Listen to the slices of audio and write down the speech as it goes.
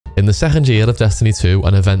In the second year of Destiny 2,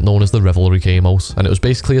 an event known as the Revelry came out, and it was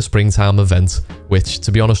basically a springtime event, which,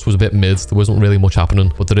 to be honest, was a bit mid. There wasn't really much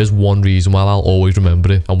happening, but there is one reason why I'll always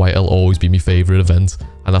remember it, and why it'll always be my favourite event,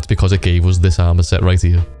 and that's because it gave us this armour set right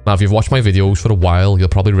here. Now, if you've watched my videos for a while, you'll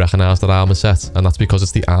probably recognise that armour set, and that's because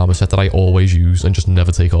it's the armour set that I always use and just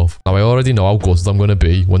never take off. Now, I already know how gutted I'm going to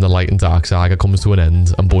be when the Light and Dark saga comes to an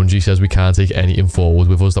end, and Bungie says we can't take anything forward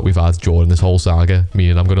with us that we've had during this whole saga,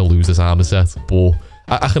 meaning I'm going to lose this armour set, but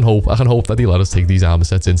I can hope that they let us take these armour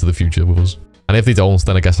sets into the future with us. And if they don't,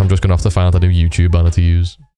 then I guess I'm just going to have to find a new YouTube banner to use.